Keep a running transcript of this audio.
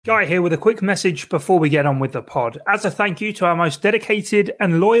Guy here with a quick message before we get on with the pod. As a thank you to our most dedicated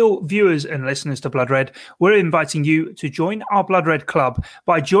and loyal viewers and listeners to Blood Red, we're inviting you to join our Blood Red Club.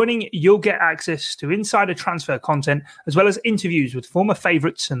 By joining, you'll get access to insider transfer content as well as interviews with former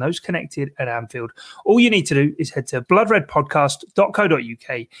favourites and those connected at Anfield. All you need to do is head to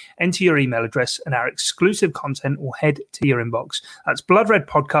bloodredpodcast.co.uk, enter your email address, and our exclusive content will head to your inbox. That's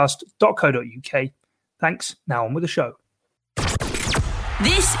bloodredpodcast.co.uk. Thanks. Now on with the show.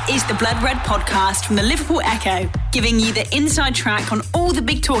 This is the Blood Red podcast from the Liverpool Echo, giving you the inside track on all the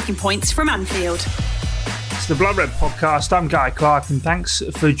big talking points from Anfield. It's the Blood Red podcast. I'm Guy Clark, and thanks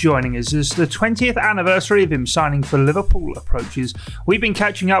for joining us. As the 20th anniversary of him signing for Liverpool approaches, we've been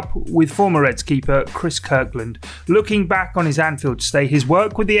catching up with former Reds keeper Chris Kirkland, looking back on his Anfield stay, his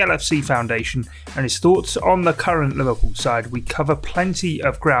work with the LFC Foundation, and his thoughts on the current Liverpool side. We cover plenty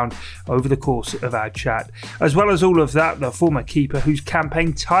of ground over the course of our chat. As well as all of that, the former keeper, who's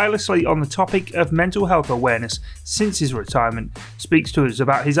campaigned tirelessly on the topic of mental health awareness since his retirement, speaks to us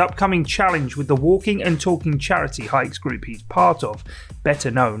about his upcoming challenge with the Walking and Talking charity hikes group he's part of, better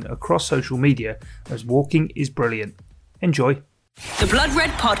known across social media as Walking is Brilliant. Enjoy. The Blood Red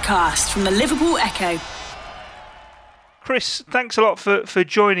podcast from the Liverpool Echo. Chris, thanks a lot for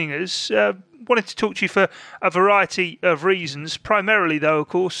joining us. Wanted to talk to you for a variety of reasons. Primarily, though, of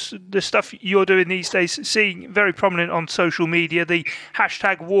course, the stuff you're doing these days, seeing very prominent on social media, the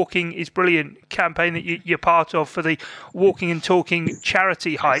hashtag Walking is Brilliant campaign that you're part of for the Walking and Talking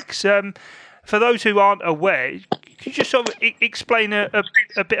charity hikes. For those who aren't aware, could you just sort of explain a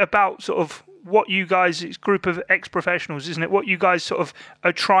bit about sort of what you guys, it's a group of ex-professionals, isn't it? What you guys sort of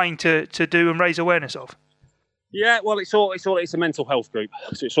are trying to do and raise awareness of? Yeah, well, it's a mental health group.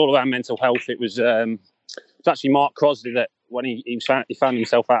 So it's all about mental health. It was actually Mark Crosley that when he found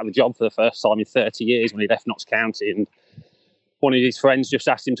himself out of the job for the first time in 30 years when he left Notts County, and one of his friends just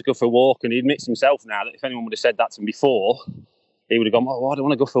asked him to go for a walk, and he admits himself now that if anyone would have said that to him before, he would have gone, "Oh, why do I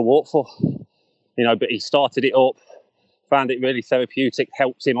want to go for a walk for?" You know, but he started it up, found it really therapeutic,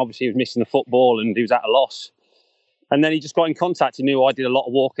 helped him. Obviously, he was missing the football and he was at a loss. And then he just got in contact. He knew I did a lot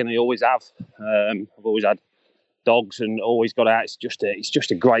of walking. I always have. I've always had dogs and always got out. It's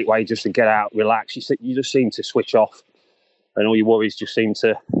just a great way just to get out, relax. You just seem to switch off, and all your worries just seem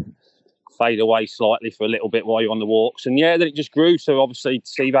to fade away slightly for a little bit while you're on the walks. And yeah, then it just grew. So obviously,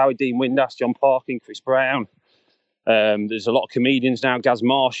 Steve Howie, Dean Windass, John Parkin, Chris Brown. There's a lot of comedians now. Gaz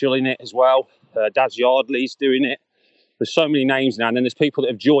Marshall in it as well. Daz Yardley's doing it. There's so many names now, and then there's people that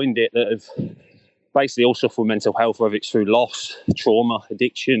have joined it that have basically all suffer with mental health, whether it's through loss, trauma,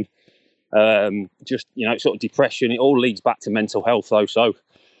 addiction, just, you know, sort of depression. It all leads back to mental health, though. So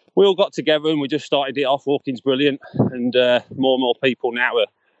we all got together and we just started it off. Walking's Brilliant, and more and more people now are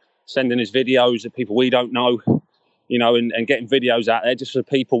sending us videos of people we don't know, you know, and getting videos out there just so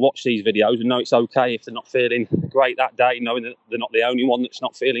people watch these videos and know it's okay if they're not feeling great that day, knowing that they're not the only one that's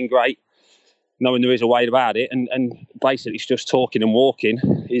not feeling great, knowing there is a way about it. And basically it's just talking and walking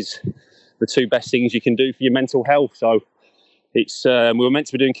is the two best things you can do for your mental health. So it's we were meant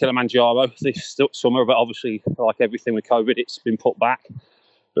to be doing Kilimanjaro this summer, but obviously, like everything with COVID, it's been put back.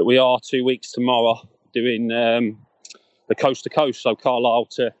 But we are 2 weeks tomorrow doing the coast to coast, so Carlisle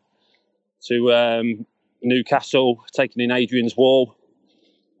to Newcastle, taking in Adrian's Wall,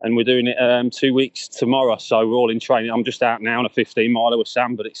 and we're doing it 2 weeks tomorrow. So we're all in training. I'm just out now on a 15 miler with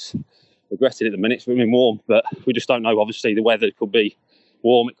Sam, but it's regretted at the minute. It's been warm, but we just don't know. Obviously, the weather could be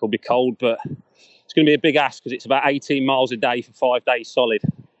warm, it could be cold, but it's going to be a big ask because it's about 18 miles a day for 5 days solid.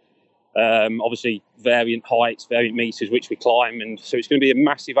 Obviously, variant heights, variant meters, which we climb, and so it's going to be a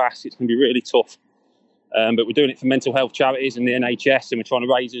massive ask. It's going to be really tough. But we're doing it for mental health charities and the NHS, and we're trying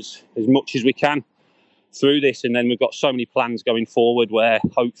to raise as much as we can through this. And then we've got so many plans going forward where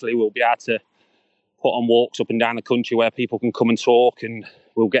hopefully we'll be able to put on walks up and down the country where people can come and talk, and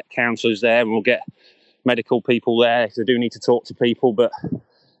we'll get counsellors there and we'll get medical people there if they do need to talk to people. But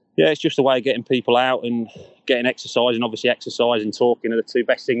yeah, it's just a way of getting people out and getting exercise, and obviously exercise and talking are the two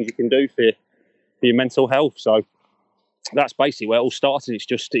best things you can do for your mental health. So that's basically where it all started.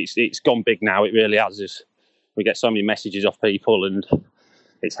 It's gone big now. It really has. We get so many messages off people, and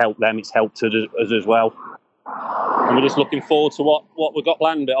it's helped them. It's helped us as well. And we're just looking forward to what we've got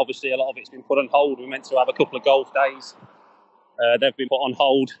planned. But obviously, a lot of it's been put on hold. We're meant to have a couple of golf days. They've been put on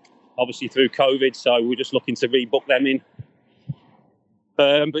hold, obviously through COVID. So we're just looking to rebook them in.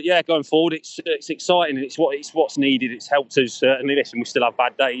 But yeah, going forward, it's exciting, and it's what's needed. It's helped us certainly. Listen, we still have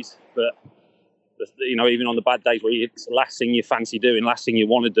bad days, but you know, even on the bad days where it's the last thing you fancy doing, last thing you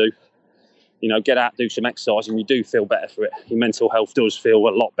want to do, you know, get out, do some exercise, and you do feel better for it. Your mental health does feel a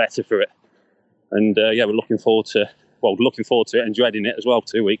lot better for it. And yeah, we're looking forward to looking forward to it and dreading it as well.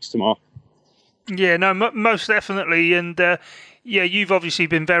 2 weeks tomorrow. Yeah, no, most definitely. And you've obviously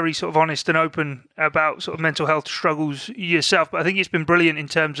been very sort of honest and open about sort of mental health struggles yourself. But I think it's been brilliant in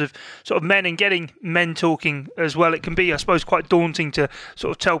terms of sort of men and getting men talking as well. It can be, I suppose, quite daunting to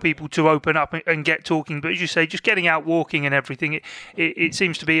sort of tell people to open up and get talking. But as you say, just getting out walking and everything, it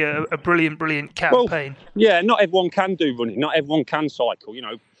seems to be a brilliant campaign. Well, yeah, not everyone can do running. Not everyone can cycle.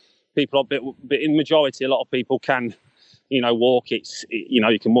 People are but in majority, a lot of people can. Walk.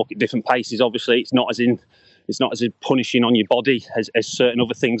 You can walk at different paces. Obviously, it's not as punishing on your body as certain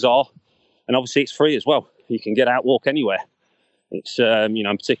other things are, and obviously it's free as well. You can get out, walk anywhere. It's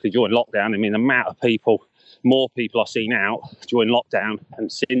particularly during lockdown. I mean, the amount of more people I see now during lockdown,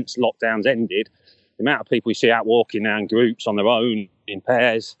 and since lockdown's ended, the amount of people you see out walking now in groups, on their own, in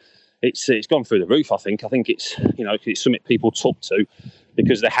pairs, it's gone through the roof. I think it's it's something people took to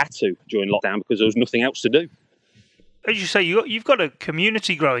because they had to during lockdown because there was nothing else to do. As you say, you've got a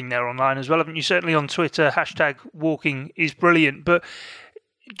community growing there online as well, haven't you? Certainly on Twitter, #walking is brilliant. But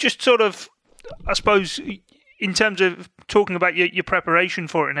just sort of, I suppose, in terms of talking about your preparation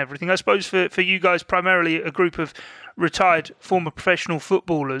for it and everything, I suppose for you guys, primarily a group of retired former professional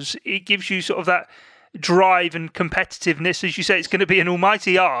footballers, it gives you sort of that drive and competitiveness. As you say, it's going to be an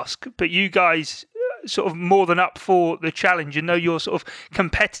almighty ask, but you guys sort of more than up for the challenge and know your sort of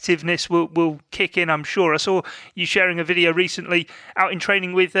competitiveness will kick in, I'm sure. I saw you sharing a video recently out in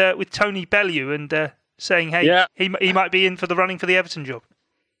training with Tony Bellew and saying, hey, yeah, he might be in for the running for the Everton job.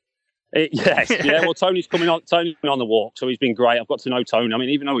 Yes, yeah. Well, Tony's on the walk, so he's been great. I've got to know Tony. I mean,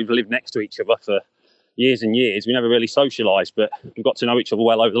 even though we've lived next to each other for years and years, we never really socialised, but we've got to know each other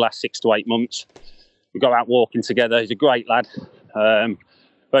well over the last 6 to 8 months. We go out walking together. He's a great lad.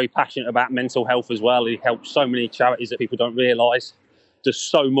 Very passionate about mental health as well. He helps so many charities that people don't realise. Does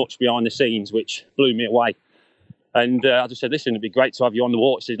so much behind the scenes, which blew me away. And I just said, listen, it'd be great to have you on the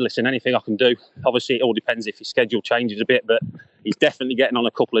walk. He said, listen, anything I can do. Obviously, it all depends if his schedule changes a bit, but he's definitely getting on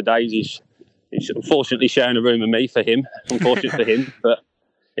a couple of days. He's unfortunately sharing a room with me for him. Unfortunate for him, but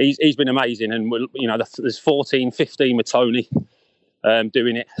he's been amazing. And there's 14, 15 with Tony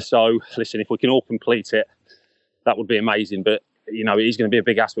doing it. So listen, if we can all complete it, that would be amazing. But it is going to be a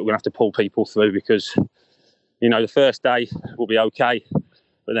big aspect. We're going to have to pull people through because, the first day will be okay,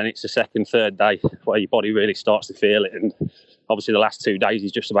 but then it's the second, third day where your body really starts to feel it. And obviously the last 2 days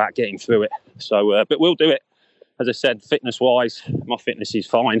is just about getting through it. So, but we'll do it. As I said, fitness-wise, my fitness is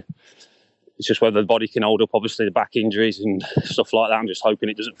fine. It's just whether the body can hold up, obviously, the back injuries and stuff like that. I'm just hoping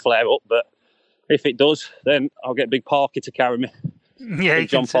it doesn't flare up. But if it does, then I'll get Big Parker to carry me. Yeah,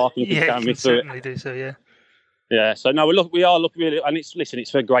 John Parker can carry me through it. Certainly do so, yeah. Yeah, so no, we are looking really, and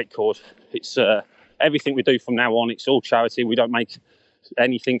it's for a great cause. It's everything we do from now on. It's all charity. We don't make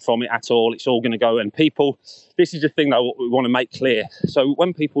anything from it at all. It's all going to go. And people, this is the thing though, what we want to make clear. So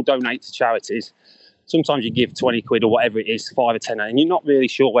when people donate to charities, sometimes you give 20 quid or whatever it is, 5 or 10, and you're not really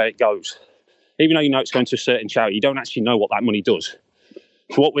sure where it goes. Even though you know it's going to a certain charity, you don't actually know what that money does.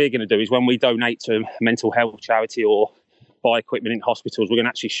 So what we're going to do is when we donate to a mental health charity or buy equipment in hospitals, we're going to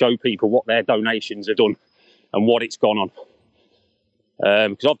actually show people what their donations have done and what it's gone on.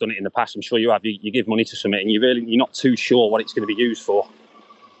 Because I've done it in the past, I'm sure you have. You give money to something and you're not too sure what it's going to be used for.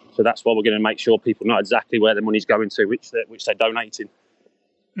 So that's why we're going to make sure people know exactly where the money's going to, which they're donating.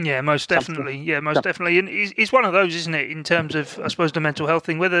 Yeah, most definitely. Yeah, most definitely. And it's one of those, isn't it, in terms of, I suppose, the mental health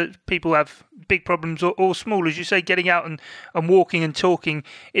thing, whether people have big problems or small, as you say, getting out and walking and talking,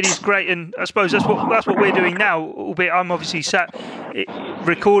 it is great. And I suppose that's what we're doing now, albeit I'm obviously sat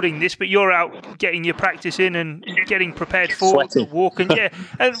recording this, but you're out getting your practice in and getting prepared for the walk. And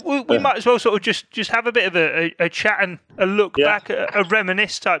and we might as well sort of just have a bit of a chat and a look back, a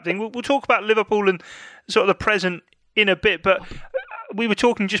reminisce type thing. We'll talk about Liverpool and sort of the present in a bit, but we were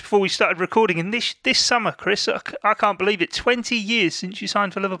talking just before we started recording, and this summer, Chris, I can't believe it, 20 years since you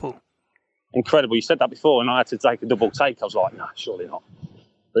signed for Liverpool. Incredible. You said that before, and I had to take a double take. I was like, no, surely not.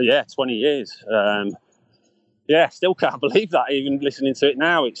 But yeah, 20 years. Still can't believe that, even listening to it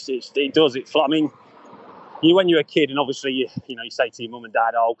now. It does. I mean, when you're a kid, and obviously, you say to your mum and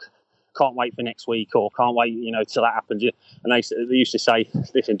dad, oh, can't wait for next week, or can't wait, till that happens. And they used to say,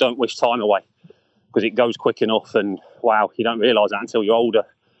 listen, don't wish time away, because it goes quick enough, and wow, you don't realise that until you're older.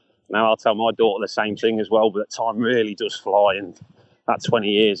 Now I'll tell my daughter the same thing as well, but time really does fly, and that 20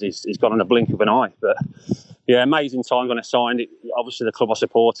 years is gone in a blink of an eye. But yeah, amazing time when I signed it. Obviously the club I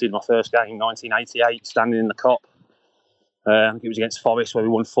supported, my first game, 1988, standing in the Kop. I think it was against Forest where we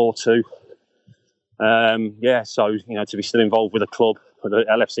won 4-2. So, to be still involved with the club, with the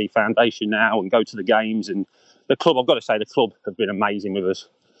LFC Foundation now, and go to the games, and the club, I've got to say, the club have been amazing with us.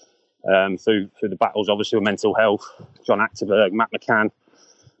 through the battles, obviously, with mental health. John Achterberg, Matt McCann,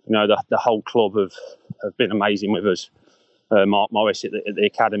 the whole club have been amazing with us. Mark Morris at the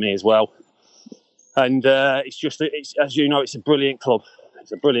academy as well. And it's as you know, it's a brilliant club.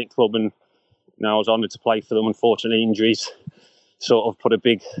 It's a brilliant club, and I was honoured to play for them. Unfortunately, injuries sort of put a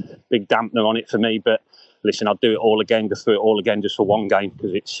big dampener on it for me. But listen, I'll do it all again, go through it all again just for one game,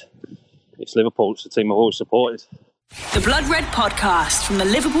 because it's Liverpool. It's the team I've always supported. The Blood Red Podcast from the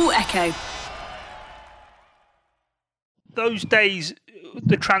Liverpool Echo. Those days,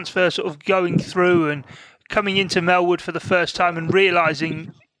 the transfer sort of going through and coming into Melwood for the first time and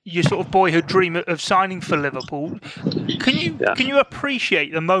realising your sort of boyhood dream of signing for Liverpool. Can you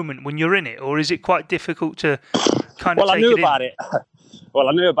appreciate the moment when you're in it, or is it quite difficult to kind of take it in? Well,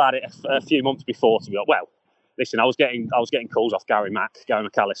 I knew about it a few months before, to be honest. Well, listen, I was getting calls off Gary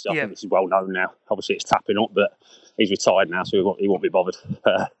McAllister. I think this is well known now. Obviously, it's tapping up, but he's retired now, so he won't be bothered.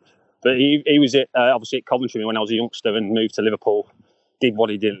 But he was obviously at Coventry when I was a youngster and moved to Liverpool. Did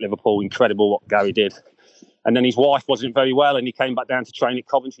what he did at Liverpool. Incredible what Gary did. And then his wife wasn't very well, and he came back down to train at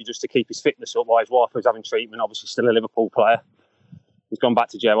Coventry just to keep his fitness up while his wife was having treatment. Obviously, still a Liverpool player. He's gone back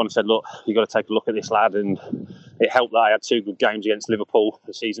to Gerrard and said, "Look, you've got to take a look at this lad." And it helped that I had 2 good games against Liverpool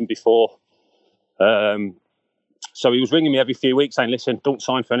the season before. So he was ringing me every few weeks saying, "Listen, don't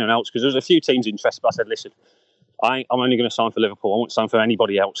sign for anyone else," because there was a few teams interested. But I said, "Listen, I'm only going to sign for Liverpool. I won't sign for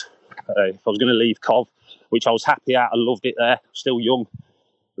anybody else." If I was going to leave Cov, which I was happy at, I loved it there. Still young.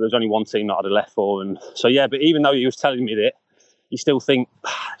 There was only one team that I'd have left for. And so, yeah, but even though he was telling me that, you still think,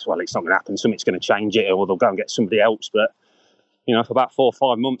 well, it's not going to happen. Something's going to change it, or they'll go and get somebody else. But, for about 4 or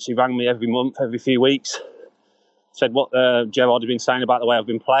 5 months, he rang me every month, every few weeks, said what Gerrard had been saying about the way I've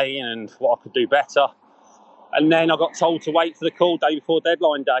been playing and what I could do better. And then I got told to wait for the call day before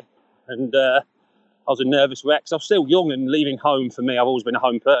deadline day. And I was a nervous wreck. I was still young, and leaving home, for me, I've always been a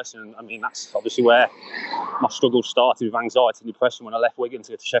home person. I mean, that's obviously where my struggles started with anxiety and depression when I left Wigan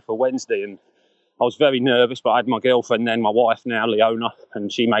to go to Sheffield Wednesday. And I was very nervous, but I had my girlfriend then, my wife now, Leona,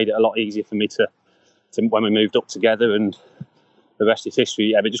 and she made it a lot easier for me to when we moved up together, and the rest is history.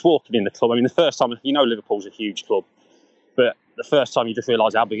 Yeah, but just walking in the club, I mean, the first time, Liverpool's a huge club, but the first time you just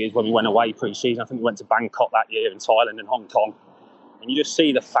realise how big it is when we went away pre-season. I think we went to Bangkok that year, in Thailand and Hong Kong, and you just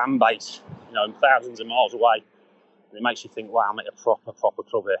see the fan base, thousands of miles away, and it makes you think, wow, I'm at a proper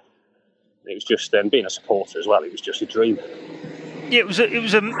club here. And it was just, being a supporter as well, it was just a dream. Yeah, it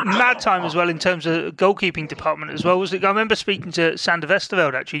was a mad time as well in terms of goalkeeping department as well, was it? I remember speaking to Sander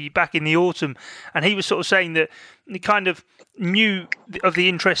Westerveld actually back in the autumn, and he was sort of saying that he kind of knew of the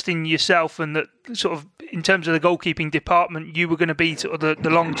interest in yourself, and that sort of in terms of the goalkeeping department, you were going to be sort of the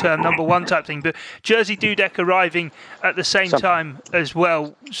long-term number one type thing. But Jerzy Dudek arriving at the same time as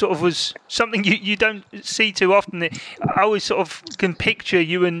well sort of was something you don't see too often. I always sort of can picture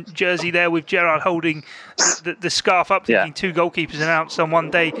you and Jerzy there with Gerrard holding the scarf up, thinking 2 goalkeepers announced on one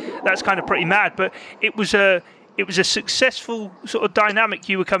day. That's kind of pretty mad. But it was a successful sort of dynamic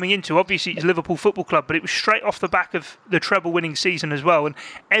you were coming into. Obviously, it's Liverpool Football Club, but it was straight off the back of the treble-winning season as well, and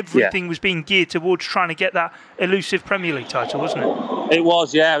everything was being geared towards trying to get that elusive Premier League title, wasn't it? It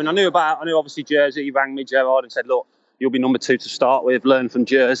was, yeah. And I knew obviously Jerzy. He rang me, Gerrard, and said, "Look, you'll be number 2 to start with. Learn from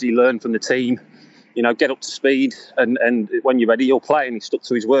Jerzy, learn from the team. Get up to speed, and when you're ready, you'll play." And he stuck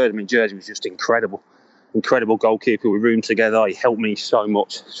to his word. I mean, Jerzy was just incredible goalkeeper. We roomed together. He helped me so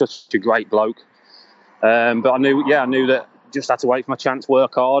much. Such a great bloke. But I knew that just had to wait for my chance,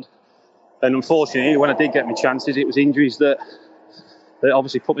 work hard. And unfortunately, when I did get my chances, it was injuries that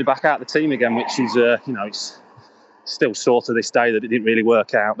obviously put me back out of the team again, which is, it's still sore to this day that it didn't really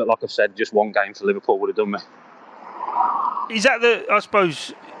work out. But like I've said, just one game for Liverpool would have done me. Is that I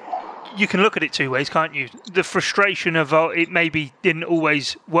suppose, you can look at it 2 ways, can't you? The frustration of it maybe didn't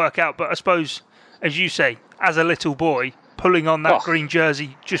always work out, but I suppose, as you say, as a little boy, pulling on that green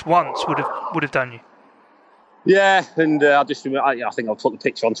jersey just once would have done you. Yeah, and I think I've put the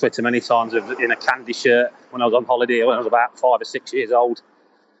picture on Twitter many times in a candy shirt when I was on holiday when I was about 5 or 6 years old.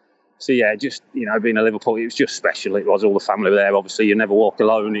 So yeah, just being a Liverpool, it was just special. It was, all the family were there. Obviously, you never walk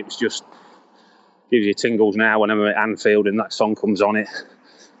alone. It was just gives you tingles now whenever I'm at Anfield and that song comes on. It,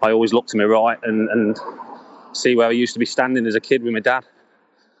 I always look to my right and see where I used to be standing as a kid with my dad,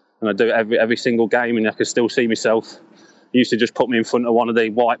 and I do it every single game, and I can still see myself. He used to just put me in front of one of the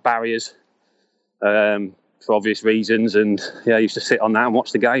white barriers. For obvious reasons, and I used to sit on that and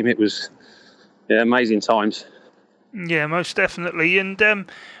watch the game. It was amazing times. Yeah, most definitely. And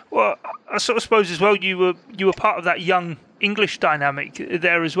well, I sort of suppose as well you were part of that young English dynamic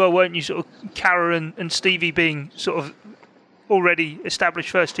there as well, weren't you? Sort of Carra and Stevie being sort of already established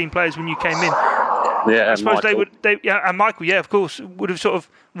first team players when you came in. Yeah, I suppose Michael. and Michael, yeah, of course, would have sort of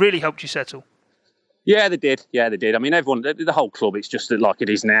really helped you settle. Yeah, they did. I mean, everyone, the whole club, it's just like it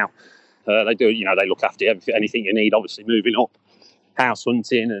is now. They do, they look after anything you need. Obviously, moving up, house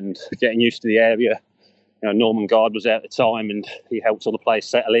hunting, and getting used to the area. Norman Guard was there at the time, and he helped all the players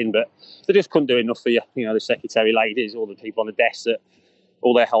settle in. But they just couldn't do enough for you. The secretary ladies, all the people on the desk, that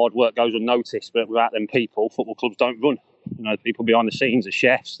all their hard work goes unnoticed. But without them people, football clubs don't run. People behind the scenes, the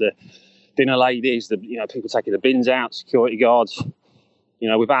chefs, the dinner ladies, the people taking the bins out, security guards.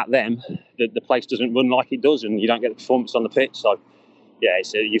 Without them, the place doesn't run like it does, and you don't get the performance on the pitch. So, yeah,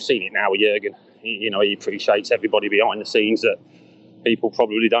 you've seen it now with Jurgen. He appreciates everybody behind the scenes that people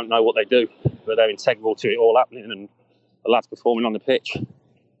probably don't know what they do, but they're integral to it all happening and the lads performing on the pitch.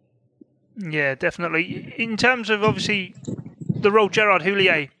 Yeah, definitely. In terms of, obviously, the role Gerard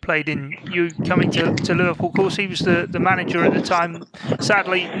Houllier played in you coming to Liverpool, of course, he was the manager at the time,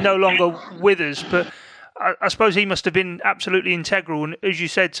 sadly no longer with us, but I suppose he must have been absolutely integral, and as you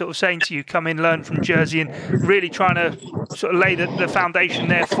said, sort of saying to you, come in, learn from Jersey, and really trying to sort of lay the foundation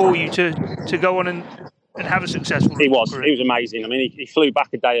there for you to go on and have a successful career. He was amazing. I mean, he flew back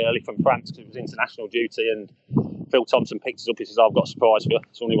a day early from France because it was international duty, and Phil Thompson picked us up. He says, "I've got a surprise for you.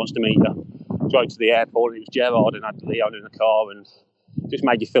 Someone who wants to meet you." Drove to the airport, and it was Gerard, and had Leon in the car, and just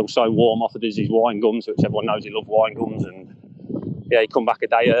made you feel so warm. Offered us his wine gums, which everyone knows he loved wine gums, and yeah, he come back a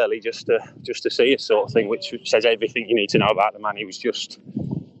day early just to see us, sort of thing, which says everything you need to know about the man. He was just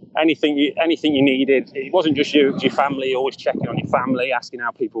anything you needed. It wasn't just you, it was your family. Always checking on your family, asking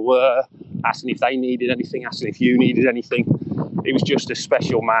how people were, asking if they needed anything, asking if you needed anything. He was just a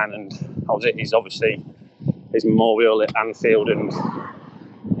special man, and he's obviously his memorial at Anfield, and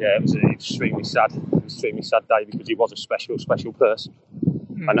yeah, it was an extremely sad day because he was a special person,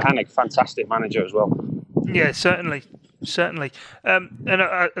 and a fantastic manager as well. Yeah, certainly. That's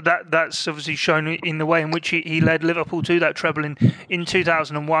obviously shown in the way in which he led Liverpool to that treble in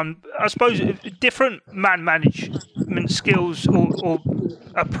 2001. I suppose different man management skills or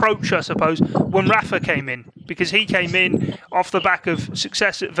approach, I suppose, when Rafa came in, because he came in off the back of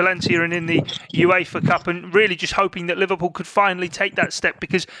success at Valencia and in the UEFA Cup, and really just hoping that Liverpool could finally take that step,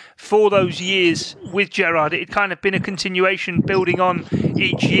 because for those years with Gerrard, it had kind of been a continuation building on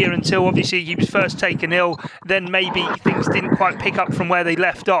each year until obviously he was first taken ill, then maybe things didn't quite pick up from where they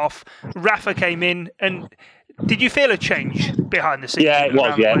left off. Rafa came in, and did you feel a change behind the scenes? Yeah, it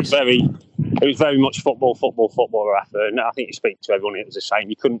was. Yeah, it was very much football, Rafa. And I think you speak to everyone, it was the same.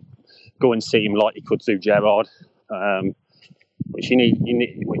 You couldn't go and see him like you could through Gerrard, which you need.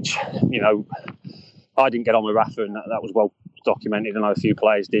 Which I didn't get on with Rafa, and that was well documented. I know a few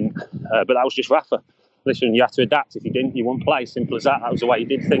players didn't, but that was just Rafa. Listen, you had to adapt. If you didn't, you wouldn't play. Simple as that. That was the way he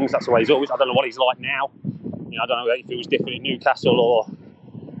did things. That's the way he's always. I don't know what he's like now. I don't know if it was different at Newcastle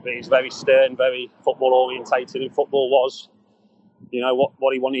but he's very stern, very football orientated, and football was,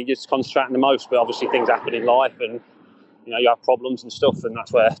 what he wanted you to concentrate on the most. But obviously things happen in life, and you have problems and stuff, and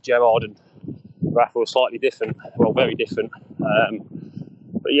that's where Gerrard and Rafa were slightly different. Well, very different.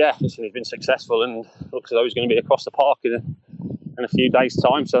 But yeah, listen, he's been successful, and looks as though he's going to be across the park in a few days'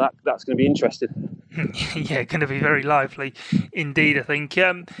 time. So that's going to be interesting. Yeah, going to be very lively indeed, I think.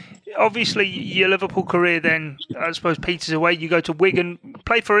 Obviously, your Liverpool career then, I suppose, peters away. You go to Wigan,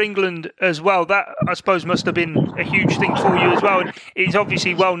 play for England as well. That, I suppose, must have been a huge thing for you as well. And it's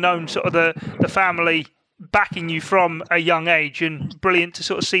obviously well known, sort of the family backing you from a young age, and brilliant to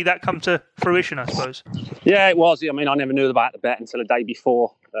sort of see that come to fruition, I suppose. Yeah, it was. I mean, I never knew about the bet until the day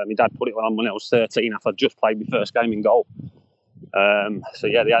before. My dad put it on when I was 13 after I'd just played my first game in goal. So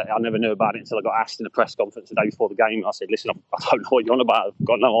yeah, I never knew about it until I got asked in a press conference the day before the game. I said, "Listen, I don't know what you're on about. I've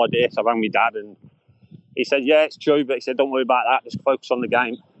got no idea." So I rang my dad, and he said, "Yeah, it's true," but he said, "Don't worry about that. Just focus on the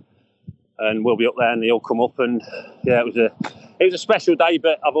game, and we'll be up there." And they all come up, and yeah, it was a special day.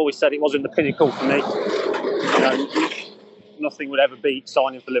 But I've always said it wasn't the pinnacle for me. Nothing would ever beat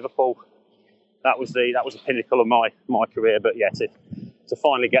signing for Liverpool. That was the pinnacle of my career. But yeah, to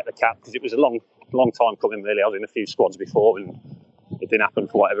finally get the cap, because it was a long time coming, really. I was in a few squads before, and it didn't happen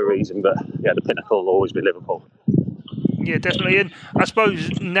for whatever reason. But yeah, the pinnacle will always be Liverpool. Yeah, definitely. And I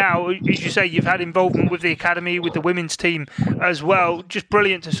suppose now, as you say, you've had involvement with the academy, with the women's team as well. Just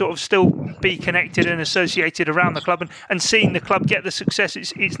brilliant to sort of still be connected and associated around the club, and seeing the club get the success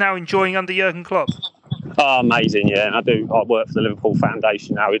it's now enjoying under Jurgen Klopp. Oh, amazing, yeah. And I work for the Liverpool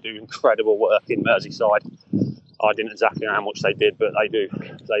Foundation now. We do incredible work in Merseyside. I didn't exactly know how much they did, but they do.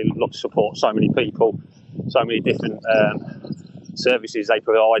 They look to support so many people, so many different services they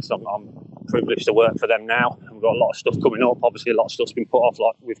provide. So I'm privileged to work for them now. We've got a lot of stuff coming up. Obviously, a lot of stuff's been put off,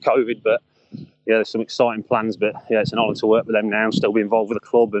 like with COVID, but yeah, there's some exciting plans, but yeah, it's an honour to work with them now, still be involved with the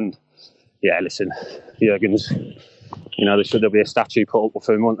club. And yeah, listen, Jurgen's, you know, there'll be a statue put up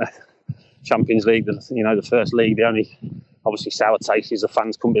for him, won't there? Champions League, the first league, the only obviously sour taste is the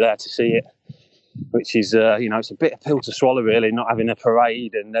fans couldn't be there to see it, which is, it's a bitter pill to swallow, really, not having a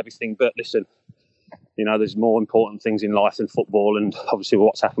parade and everything. But listen, you know, there's more important things in life than football, and obviously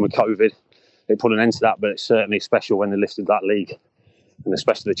what's happened with COVID, it put an end to that, but it's certainly special when they lifted that league, and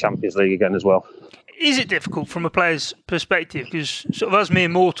especially the Champions League again as well. Is it difficult from a player's perspective? Because sort of us mere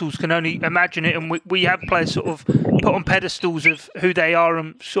mortals can only imagine it, and we have players sort of put on pedestals of who they are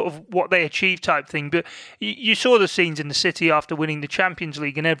and sort of what they achieve type thing. But you saw the scenes in the city after winning the Champions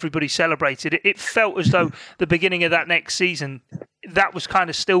League and everybody celebrated it. It felt as though the beginning of that next season, that was kind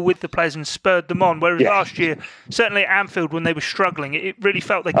of still with the players and spurred them on. Whereas last year, certainly at Anfield when they were struggling, it really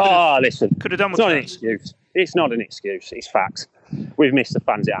felt they could have done with it. It's not an excuse. It's facts. We've missed the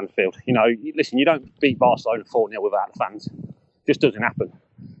fans at Anfield. You know, listen, you don't beat Barcelona 4-0 without the fans. It just doesn't happen.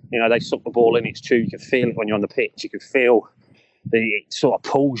 You know, they suck the ball in. It's true. You can feel it when you're on the pitch. You can feel it sort of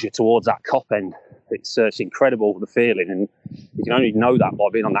pulls you towards that cop end. It's incredible, the feeling. And you can only know that by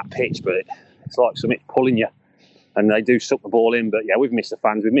being on that pitch. But it's like something pulling you. And they do suck the ball in. But yeah, we've missed the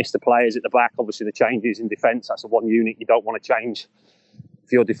fans. We've missed the players at the back. Obviously, the changes in defence. That's the one unit you don't want to change.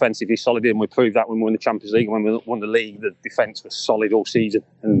 If you're defensively solid, and we proved that when we won the Champions League, when we won the league, the defence was solid all season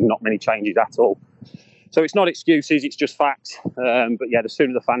and not many changes at all. So it's not excuses, it's just facts. But yeah, the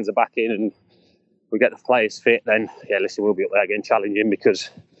sooner the fans are back in and we get the players fit, then yeah, listen, we'll be up there again challenging, because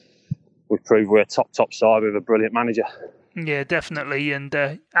we've proved we're a top side with a brilliant manager. Yeah, definitely. And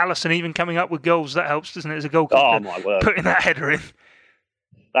Alisson even coming up with goals, that helps, doesn't it, as a goalkeeper? Oh my word. Putting that header in.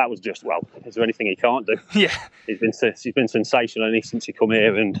 That was just, well, is there anything he can't do? Yeah. He's been sensational since he come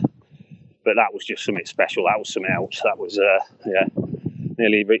here, but that was just something special. That was something else. That was,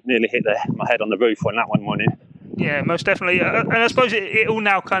 nearly hit my head on the roof when that one went in. Yeah, most definitely. And I suppose it all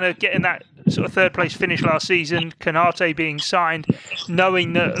now kind of getting that sort of third place finish last season, Konate being signed,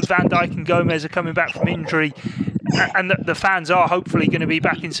 knowing that Van Dijk and Gomez are coming back from injury, and that the fans are hopefully going to be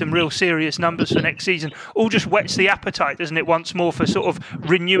back in some real serious numbers for next season, all just whets the appetite, doesn't it, once more for sort of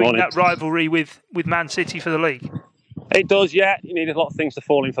renewing that rivalry with Man City for the league? It does, yeah. You need a lot of things to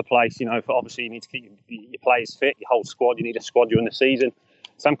fall into place. You know, obviously you need to keep your players fit, your whole squad. You need a squad during the season.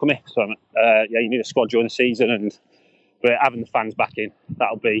 Sam, come here. Sorry, you need a squad during the season, but having the fans back in,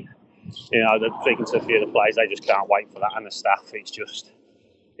 that'll be, you know, speaking to a few of the players, they just can't wait for that, and the staff.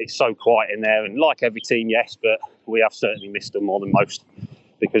 It's so quiet in there, and like every team, yes, but we have certainly missed them more than most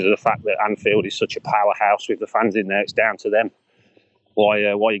because of the fact that Anfield is such a powerhouse with the fans in there. It's down to them why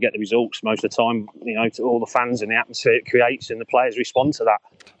you get the results most of the time, you know, to all the fans and the atmosphere it creates, and the players respond to that.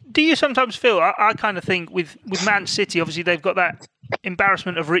 Do you sometimes feel, I kind of think with Man City, obviously they've got that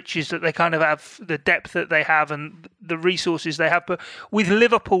embarrassment of riches that they kind of have, the depth that they have and the resources they have, but with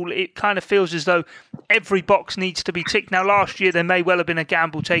Liverpool it kind of feels as though every box needs to be ticked. Now last year there may well have been a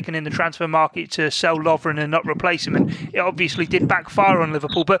gamble taken in the transfer market to sell Lovren and not replace him, and it obviously did backfire on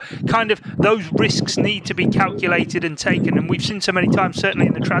Liverpool, but kind of those risks need to be calculated and taken, and we've seen so many times, certainly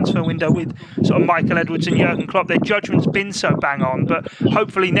in the transfer window with sort of Michael Edwards and Jurgen Klopp, their judgment's been so bang on, but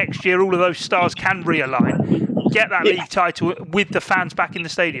hopefully next year all of those stars can realign, get that league title with the fans back in the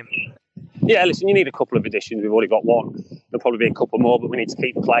stadium. Yeah, listen, you need a couple of additions. We've already got one. There'll probably be a couple more, but we need to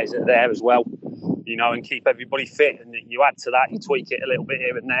keep the players that are there as well, you know, and keep everybody fit. And you add to that, you tweak it a little bit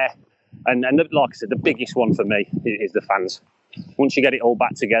here and there. And like I said, the biggest one for me is the fans. Once you get it all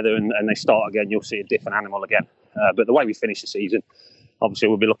back together and they start again, you'll see a different animal again. But the way we finish the season, obviously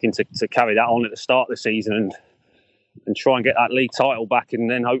we'll be looking to carry that on at the start of the season and try and get that league title back, and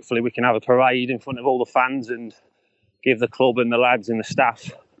then hopefully we can have a parade in front of all the fans and give the club and the lads and the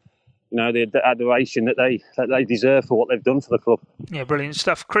staff, you know, the adoration that they deserve for what they've done for the club. Yeah, brilliant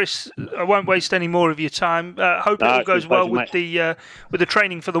stuff, Chris. I won't waste any more of your time. Hope it all goes well with the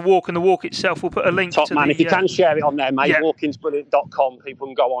training for the walk and the walk itself. We'll put a link to man. If you can share it on there, mate. Yeah. Walkinsbrilliant.com. People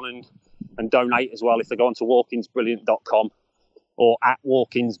can go on and donate as well if they go on to walkinsbrilliant.com or at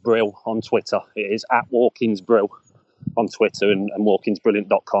WalkinsBrill on Twitter. It is at WalkinsBrill on Twitter and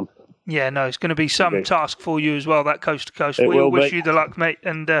walkinsbrilliant.com. Yeah, no, it's going to be some task for you as well, that coast to coast. We'll wish you the luck, mate,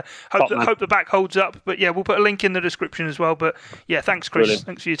 and hope the back holds up. But yeah, we'll put a link in the description as well. But yeah, thanks, Chris. Brilliant.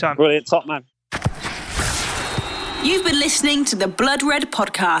 Thanks for your time. Brilliant, top man. You've been listening to the Blood Red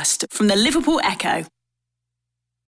podcast from the Liverpool Echo.